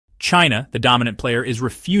China, the dominant player, is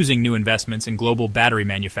refusing new investments in global battery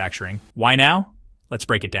manufacturing. Why now? Let's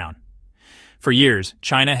break it down. For years,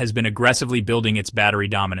 China has been aggressively building its battery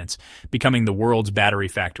dominance, becoming the world's battery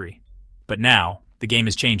factory. But now, the game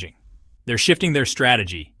is changing. They're shifting their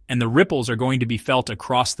strategy, and the ripples are going to be felt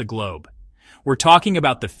across the globe. We're talking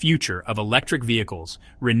about the future of electric vehicles,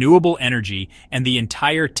 renewable energy, and the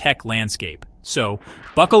entire tech landscape. So,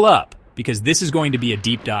 buckle up, because this is going to be a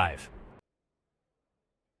deep dive.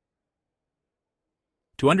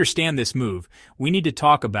 To understand this move, we need to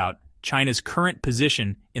talk about China's current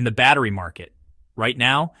position in the battery market. Right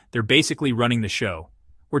now, they're basically running the show.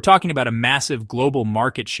 We're talking about a massive global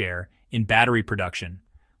market share in battery production,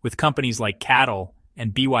 with companies like CATL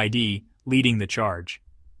and BYD leading the charge.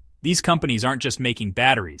 These companies aren't just making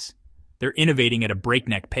batteries. They're innovating at a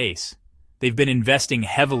breakneck pace. They've been investing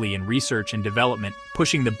heavily in research and development,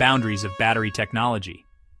 pushing the boundaries of battery technology.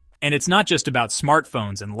 And it's not just about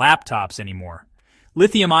smartphones and laptops anymore.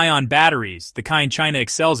 Lithium-ion batteries, the kind China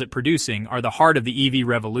excels at producing, are the heart of the EV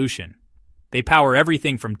revolution. They power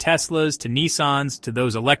everything from Teslas to Nissans to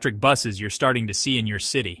those electric buses you're starting to see in your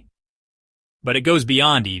city. But it goes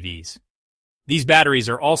beyond EVs. These batteries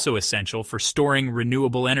are also essential for storing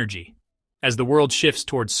renewable energy. As the world shifts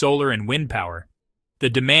towards solar and wind power, the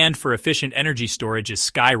demand for efficient energy storage is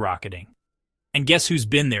skyrocketing. And guess who's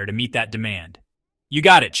been there to meet that demand? You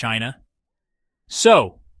got it, China.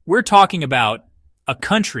 So, we're talking about a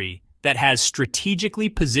country that has strategically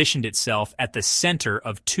positioned itself at the center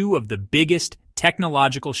of two of the biggest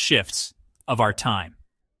technological shifts of our time: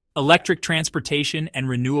 electric transportation and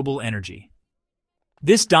renewable energy.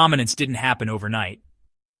 This dominance didn't happen overnight.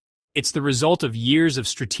 It's the result of years of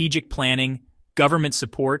strategic planning, government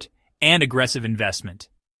support, and aggressive investment.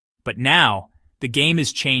 But now, the game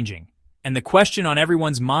is changing, and the question on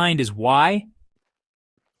everyone's mind is why?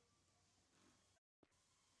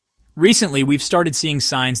 Recently, we've started seeing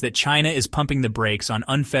signs that China is pumping the brakes on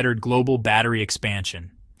unfettered global battery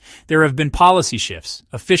expansion. There have been policy shifts,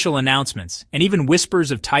 official announcements, and even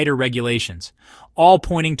whispers of tighter regulations, all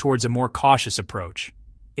pointing towards a more cautious approach.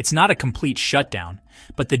 It's not a complete shutdown,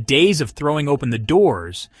 but the days of throwing open the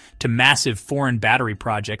doors to massive foreign battery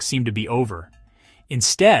projects seem to be over.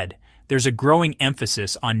 Instead, there's a growing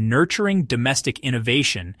emphasis on nurturing domestic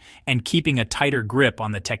innovation and keeping a tighter grip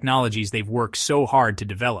on the technologies they've worked so hard to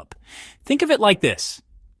develop. Think of it like this.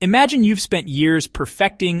 Imagine you've spent years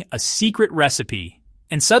perfecting a secret recipe,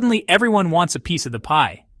 and suddenly everyone wants a piece of the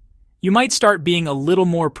pie. You might start being a little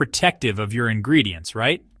more protective of your ingredients,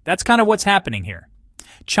 right? That's kind of what's happening here.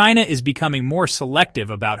 China is becoming more selective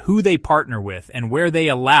about who they partner with and where they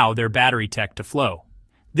allow their battery tech to flow.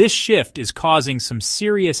 This shift is causing some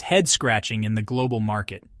serious head-scratching in the global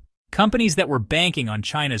market. Companies that were banking on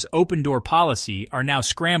China's open-door policy are now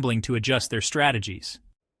scrambling to adjust their strategies.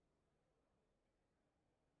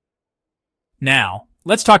 Now,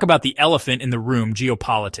 let's talk about the elephant in the room: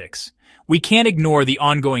 geopolitics. We can't ignore the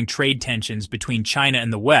ongoing trade tensions between China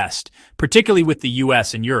and the West, particularly with the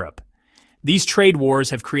US and Europe. These trade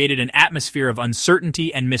wars have created an atmosphere of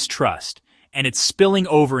uncertainty and mistrust, and it's spilling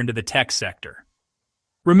over into the tech sector.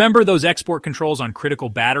 Remember those export controls on critical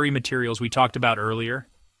battery materials we talked about earlier?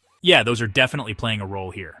 Yeah, those are definitely playing a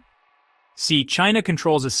role here. See, China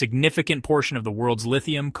controls a significant portion of the world's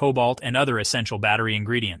lithium, cobalt, and other essential battery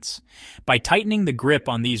ingredients. By tightening the grip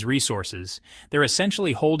on these resources, they're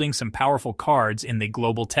essentially holding some powerful cards in the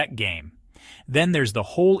global tech game. Then there's the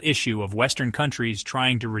whole issue of Western countries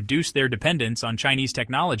trying to reduce their dependence on Chinese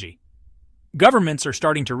technology. Governments are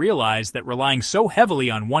starting to realize that relying so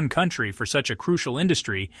heavily on one country for such a crucial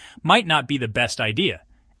industry might not be the best idea,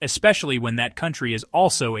 especially when that country is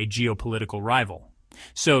also a geopolitical rival.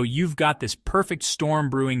 So you've got this perfect storm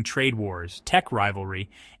brewing: trade wars, tech rivalry,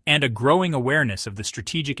 and a growing awareness of the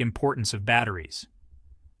strategic importance of batteries.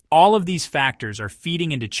 All of these factors are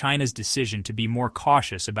feeding into China's decision to be more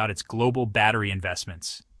cautious about its global battery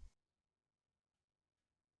investments.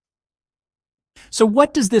 So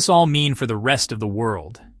what does this all mean for the rest of the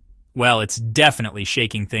world? Well, it's definitely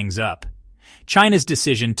shaking things up. China's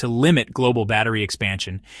decision to limit global battery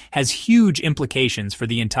expansion has huge implications for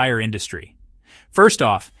the entire industry. First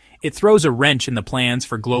off, it throws a wrench in the plans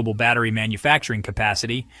for global battery manufacturing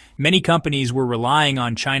capacity. Many companies were relying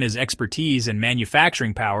on China's expertise and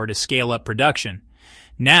manufacturing power to scale up production.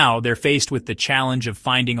 Now they're faced with the challenge of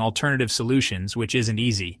finding alternative solutions, which isn't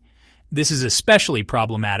easy. This is especially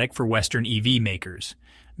problematic for Western EV makers.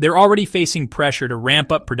 They're already facing pressure to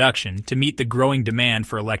ramp up production to meet the growing demand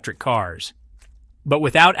for electric cars. But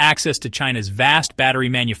without access to China's vast battery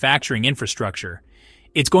manufacturing infrastructure,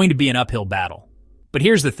 it's going to be an uphill battle. But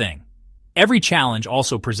here's the thing. Every challenge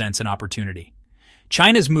also presents an opportunity.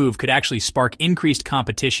 China's move could actually spark increased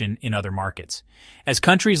competition in other markets. As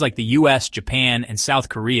countries like the US, Japan, and South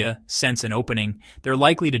Korea sense an opening, they're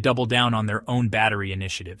likely to double down on their own battery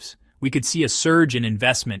initiatives. We could see a surge in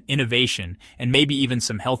investment, innovation, and maybe even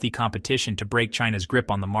some healthy competition to break China's grip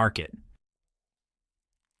on the market.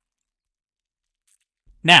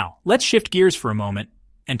 Now, let's shift gears for a moment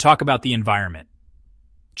and talk about the environment.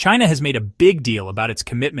 China has made a big deal about its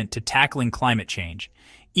commitment to tackling climate change,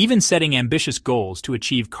 even setting ambitious goals to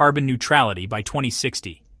achieve carbon neutrality by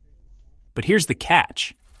 2060. But here's the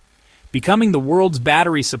catch. Becoming the world's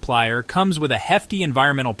battery supplier comes with a hefty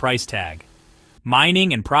environmental price tag.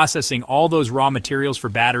 Mining and processing all those raw materials for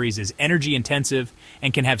batteries is energy-intensive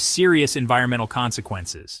and can have serious environmental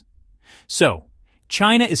consequences. So,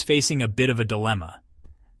 China is facing a bit of a dilemma.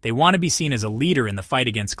 They want to be seen as a leader in the fight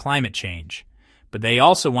against climate change, but they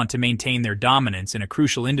also want to maintain their dominance in a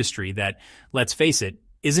crucial industry that, let's face it,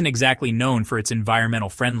 isn't exactly known for its environmental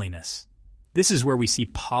friendliness. This is where we see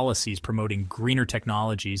policies promoting greener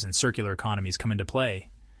technologies and circular economies come into play.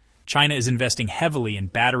 China is investing heavily in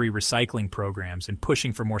battery recycling programs and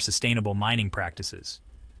pushing for more sustainable mining practices.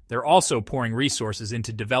 They're also pouring resources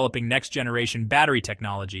into developing next-generation battery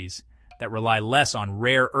technologies that rely less on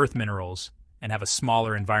rare earth minerals and have a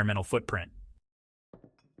smaller environmental footprint.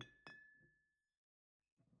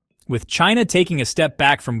 With China taking a step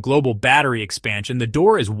back from global battery expansion, the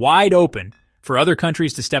door is wide open for other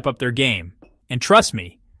countries to step up their game. And trust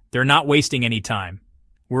me, they're not wasting any time.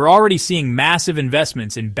 We're already seeing massive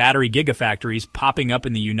investments in battery gigafactories popping up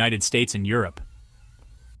in the United States and Europe.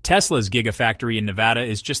 Tesla's gigafactory in Nevada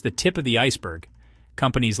is just the tip of the iceberg.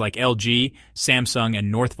 Companies like LG, Samsung,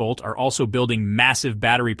 and Northvolt are also building massive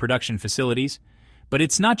battery production facilities. But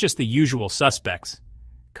it's not just the usual suspects.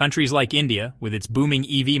 Countries like India, with its booming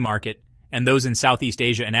EV market, and those in Southeast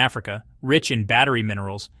Asia and Africa, rich in battery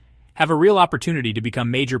minerals, have a real opportunity to become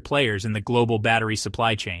major players in the global battery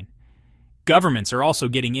supply chain. Governments are also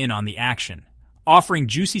getting in on the action, offering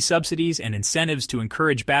juicy subsidies and incentives to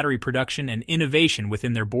encourage battery production and innovation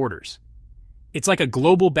within their borders. It's like a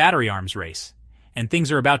global battery arms race, and things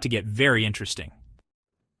are about to get very interesting.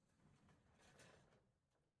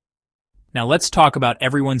 Now let's talk about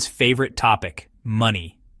everyone's favorite topic,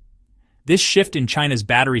 money. This shift in China's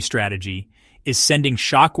battery strategy is sending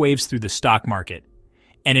shockwaves through the stock market,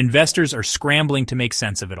 and investors are scrambling to make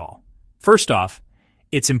sense of it all. First off,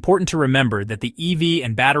 it's important to remember that the EV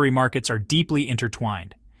and battery markets are deeply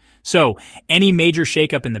intertwined. So, any major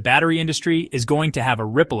shakeup in the battery industry is going to have a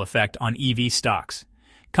ripple effect on EV stocks.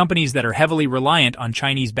 Companies that are heavily reliant on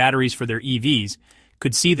Chinese batteries for their EVs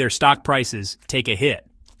could see their stock prices take a hit.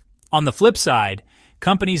 On the flip side,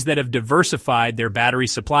 companies that have diversified their battery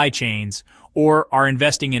supply chains or are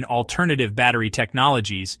investing in alternative battery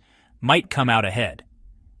technologies might come out ahead.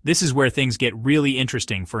 This is where things get really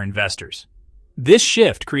interesting for investors. This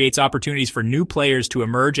shift creates opportunities for new players to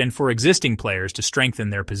emerge and for existing players to strengthen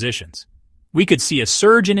their positions. We could see a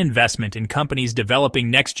surge in investment in companies developing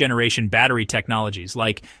next-generation battery technologies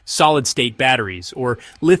like solid-state batteries or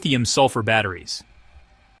lithium-sulfur batteries.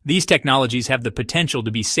 These technologies have the potential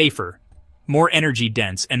to be safer, more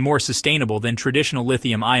energy-dense, and more sustainable than traditional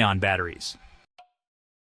lithium-ion batteries.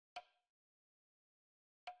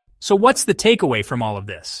 So what's the takeaway from all of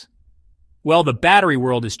this? Well, the battery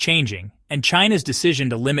world is changing, and China's decision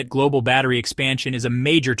to limit global battery expansion is a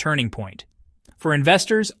major turning point. For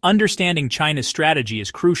investors, understanding China's strategy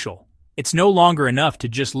is crucial. It's no longer enough to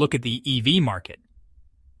just look at the EV market.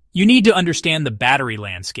 You need to understand the battery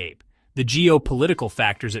landscape, the geopolitical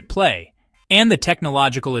factors at play, and the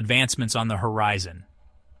technological advancements on the horizon.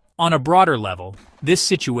 On a broader level, this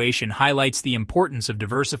situation highlights the importance of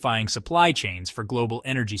diversifying supply chains for global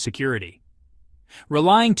energy security.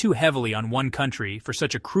 Relying too heavily on one country for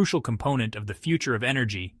such a crucial component of the future of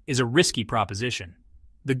energy is a risky proposition.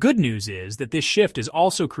 The good news is that this shift is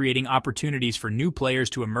also creating opportunities for new players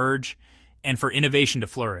to emerge and for innovation to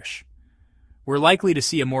flourish. We're likely to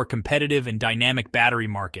see a more competitive and dynamic battery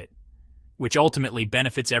market, which ultimately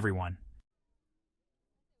benefits everyone.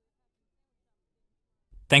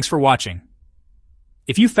 Thanks for watching.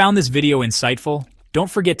 If you found this video insightful, don't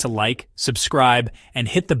forget to like, subscribe, and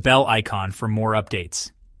hit the bell icon for more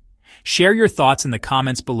updates. Share your thoughts in the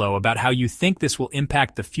comments below about how you think this will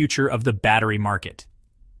impact the future of the battery market.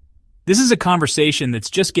 This is a conversation that's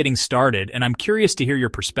just getting started, and I'm curious to hear your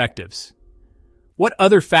perspectives. What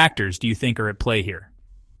other factors do you think are at play here?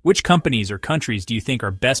 Which companies or countries do you think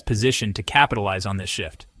are best positioned to capitalize on this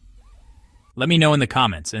shift? Let me know in the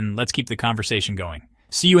comments, and let's keep the conversation going.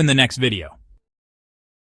 See you in the next video.